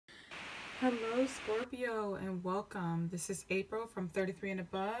Hello, Scorpio, and welcome. This is April from 33 and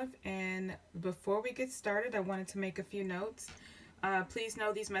above. And before we get started, I wanted to make a few notes. Please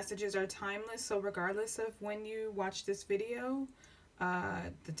know these messages are timeless, so regardless of when you watch this video,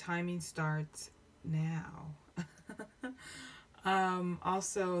 the timing starts now.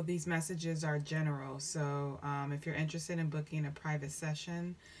 Also, these messages are general, so if you're interested in booking a private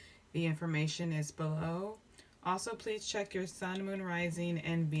session, the information is below. Also, please check your sun, moon, rising,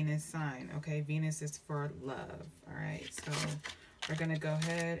 and Venus sign. Okay, Venus is for love. All right, so we're going to go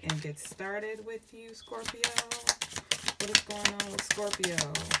ahead and get started with you, Scorpio. What is going on with Scorpio?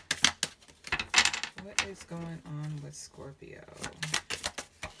 What is going on with Scorpio?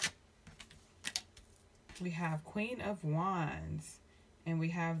 We have Queen of Wands, and we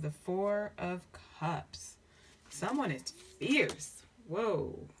have the Four of Cups. Someone is fierce.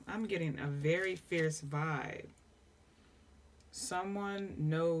 Whoa, I'm getting a very fierce vibe. Someone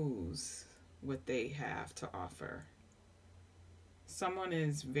knows what they have to offer. Someone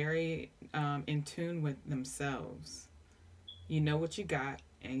is very in tune with themselves. You know what you got,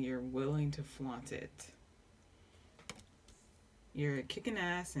 and you're willing to flaunt it. You're kicking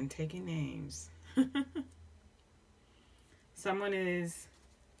ass and taking names. Someone is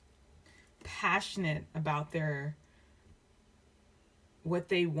passionate about what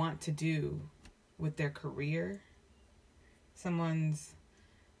they want to do with their career.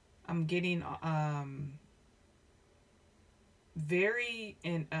 I'm getting very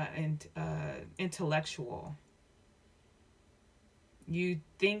intellectual. You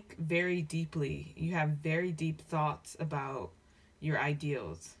think very deeply. You have very deep thoughts about your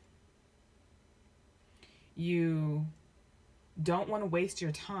ideals. You don't want to waste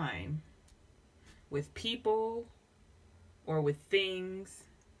your time with people or with things.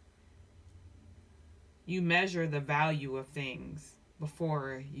 You measure the value of things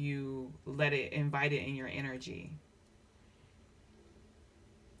before you invite it in your energy.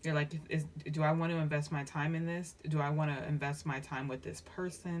 You're like, do I want to invest my time in this? Do I want to invest my time with this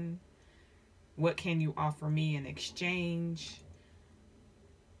person? What can you offer me in exchange?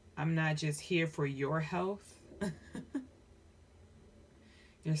 I'm not just here for your health.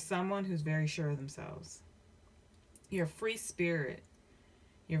 You're someone who's very sure of themselves. You're a free spirit.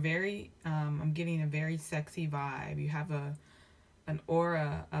 You're very, I'm getting a very sexy vibe. You have an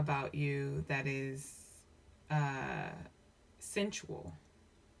aura about you that is sensual.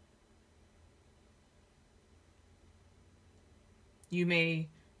 You may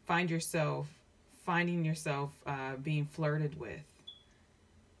finding yourself being flirted with.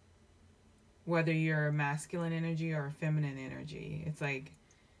 Whether you're a masculine energy or a feminine energy. It's like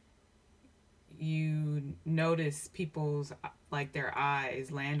you notice people's, like, their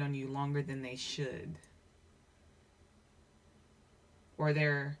eyes land on you longer than they should. Or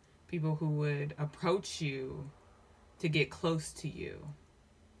they're people who would approach you to get close to you.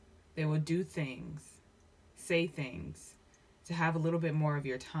 They would do things, say things, to have a little bit more of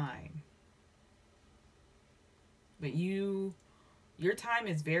your time. But your time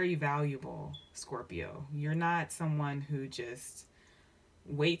is very valuable, Scorpio. You're not someone who just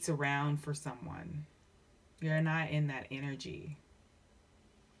waits around for someone. You're not in that energy.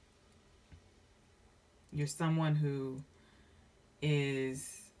 You're someone who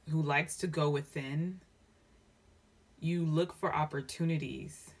likes to go within. You look for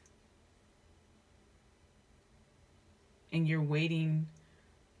opportunities. And you're waiting.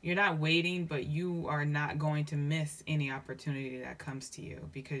 You're not waiting, but you are not going to miss any opportunity that comes to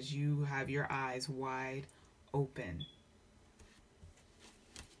you because you have your eyes wide open.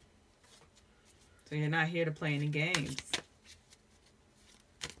 So you're not here to play any games.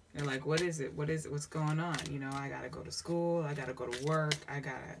 You're like, what is it? What's going on? You know, I gotta go to school. I gotta go to work. I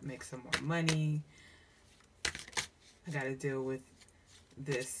gotta make some more money. I gotta deal with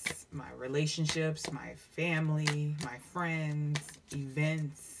this, my relationships, my family, my friends,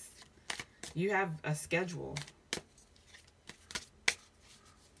 events. You have a schedule.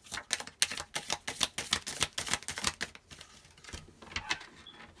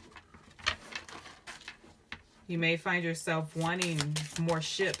 You may find yourself wanting more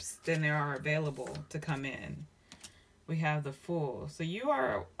ships than there are available to come in. We have the Fool. So you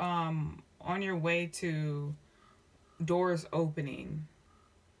are on your way to doors opening.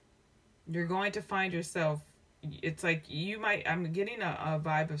 You're going to find yourself, it's like I'm getting a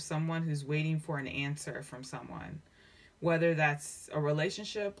vibe of someone who's waiting for an answer from someone. Whether that's a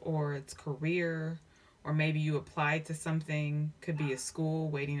relationship or it's career, or maybe you applied to something, could be a school,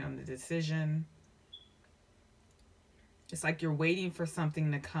 waiting on the decision. It's like you're waiting for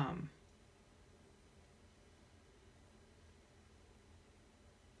something to come.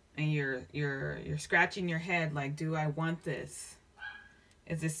 and you're scratching your head like, do I want this?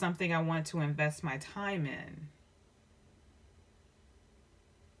 Is this something I want to invest my time in?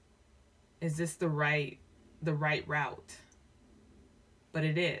 Is this the right route? But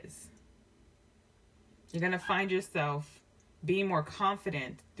it is. You're going to find yourself being more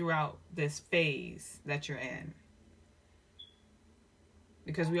confident throughout this phase that you're in.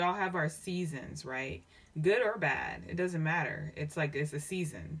 Because we all have our seasons, right? Good or bad, it doesn't matter. It's like it's a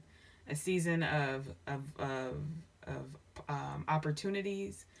season of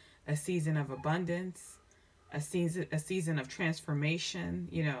opportunities, a season of abundance, a season of transformation.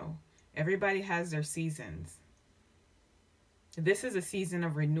 You know, everybody has their seasons. This is a season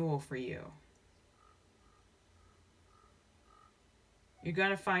of renewal for you. You're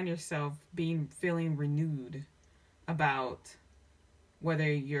gonna find yourself feeling renewed about whether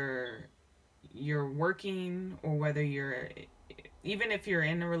you're working or whether even if you're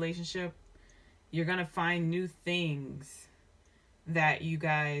in a relationship, you're going to find new things that you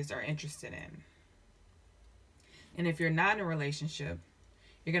guys are interested in. And if you're not in a relationship,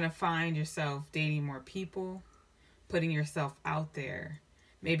 you're going to find yourself dating more people, putting yourself out there.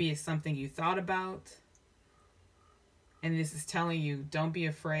 Maybe it's something you thought about, and this is telling you, don't be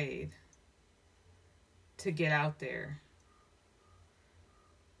afraid to get out there.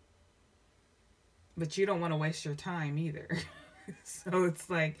 But you don't want to waste your time either. So it's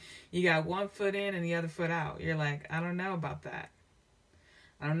like you got one foot in and the other foot out. You're like, I don't know about that.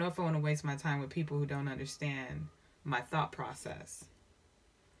 I don't know if I want to waste my time with people who don't understand my thought process.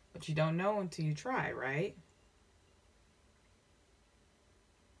 But you don't know until you try, right?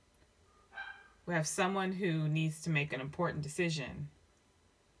 We have someone who needs to make an important decision.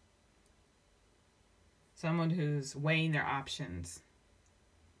 Someone who's weighing their options.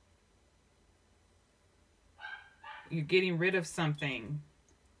 You're getting rid of something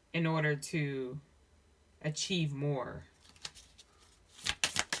in order to achieve more.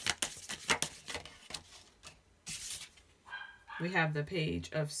 We have the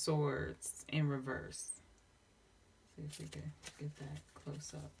Page of Swords in reverse. See if we can get that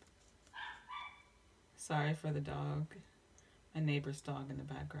close up. Sorry for the dog. My neighbor's dog in the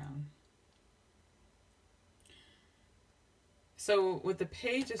background. So with the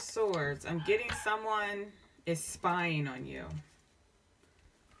Page of Swords, I'm getting someone is spying on you.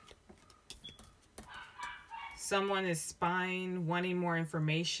 Someone is spying, wanting more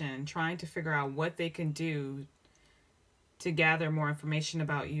information, trying to figure out what they can do to gather more information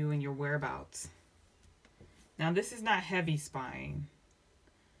about you and your whereabouts. Now, this is not heavy spying.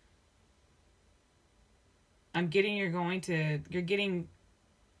 I'm getting you're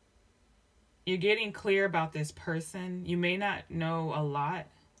getting clear about this person. You may not know a lot,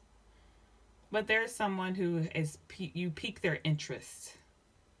 but there's someone who you pique their interest.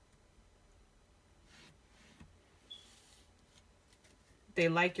 They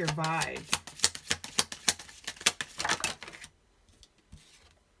like your vibe.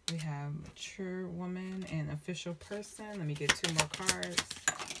 We have mature woman and official person. Let me get 2 more cards.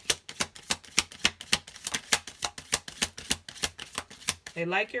 They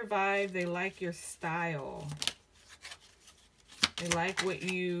like your vibe. They like your style. They like what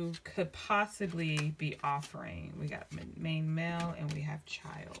you could possibly be offering. We got main male and we have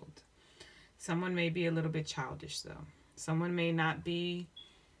child. Someone may be a little bit childish though. Someone may not be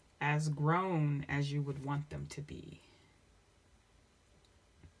as grown as you would want them to be.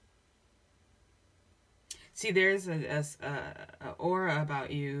 See, there's a aura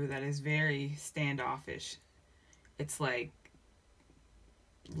about you that is very standoffish. It's like,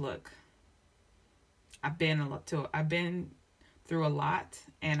 look, I've been through a lot,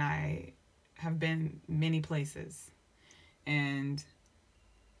 and I have been many places, and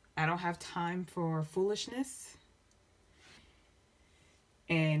I don't have time for foolishness.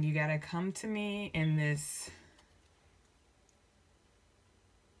 And you gotta come to me in this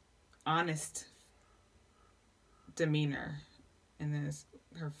honest demeanor. And then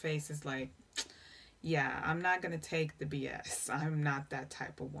her face is like, yeah, I'm not gonna take the BS. I'm not that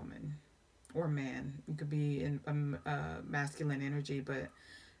type of woman or man. You could be in masculine energy, but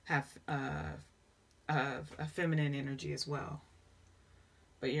have a feminine energy as well.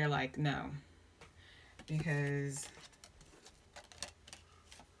 But you're like, no, because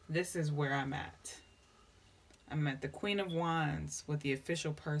this is where I'm at. I'm at the Queen of Wands with the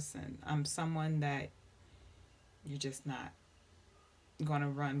official person. I'm someone that you're just not gonna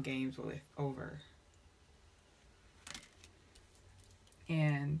run games with over.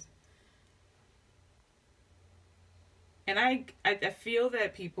 And And I feel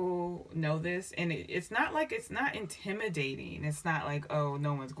that people know this, and it's not like, it's not intimidating. It's not like, oh,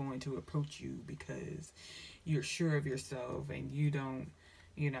 no one's going to approach you because you're sure of yourself and you don't,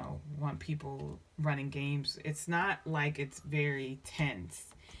 want people running games. It's not like it's very tense.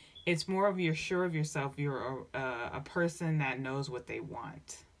 It's more of, you're sure of yourself. You're a person that knows what they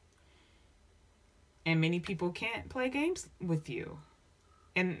want. And many people can't play games with you.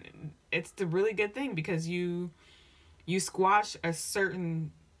 And it's the really good thing, because you squash a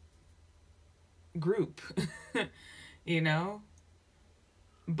certain group, you know?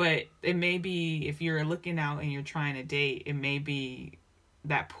 But it may be, if you're looking out and you're trying to date, it may be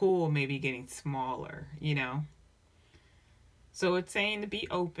that pool may be getting smaller, So it's saying to be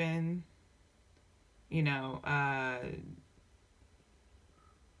open,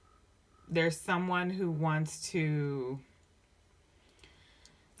 there's someone who wants to,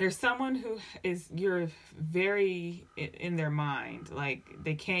 there's someone who is, you're very in their mind. Like,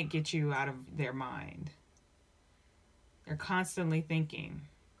 they can't get you out of their mind. They're constantly thinking.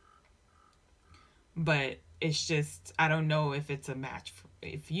 But it's just, I don't know if it's a match,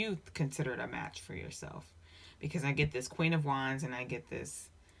 if you consider it a match for yourself. Because I get this Queen of Wands and I get this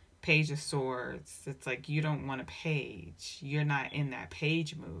Page of Swords. It's like, you don't want a page. You're not in that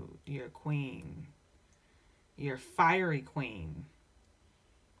page mood. You're a queen. You're a fiery queen.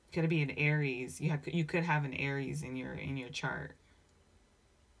 Could be an Aries. You could have an Aries in your chart.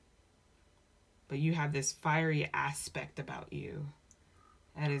 But you have this fiery aspect about you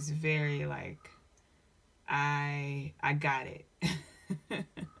that is very like, I got it.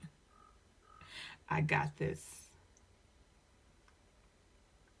 I got this.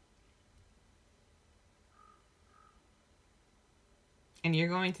 And you're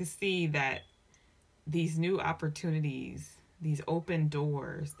going to see that these new opportunities, these open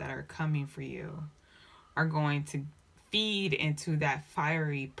doors that are coming for you, are going to feed into that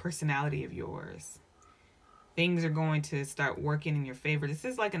fiery personality of yours. Things are going to start working in your favor. This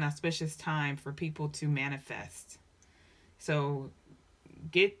is like an auspicious time for people to manifest. So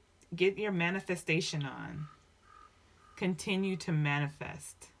get your manifestation on. Continue to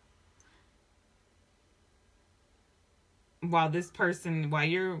manifest. While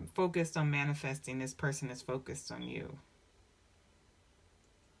you're focused on manifesting, this person is focused on you.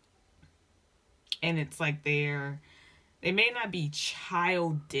 And it's like they may not be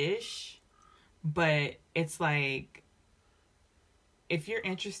childish, but it's like, if you're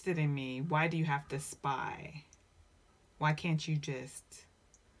interested in me, why do you have to spy? Why can't you just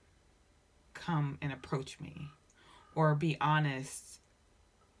come and approach me? Or be honest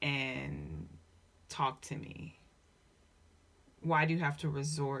and talk to me? Why do you have to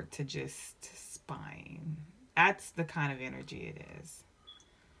resort to just spying? That's the kind of energy it is.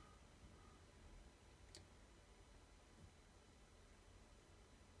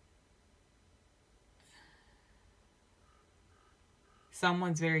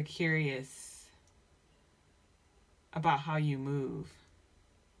 Someone's very curious about how you move.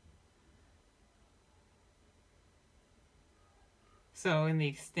 So in the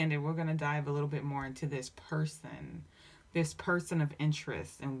extended, we're going to dive a little bit more into this person of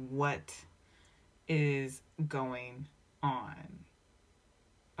interest, and what is going on.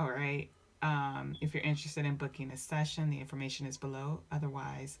 All right. If you're interested in booking a session, the information is below.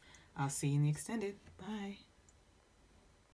 Otherwise, I'll see you in the extended. Bye.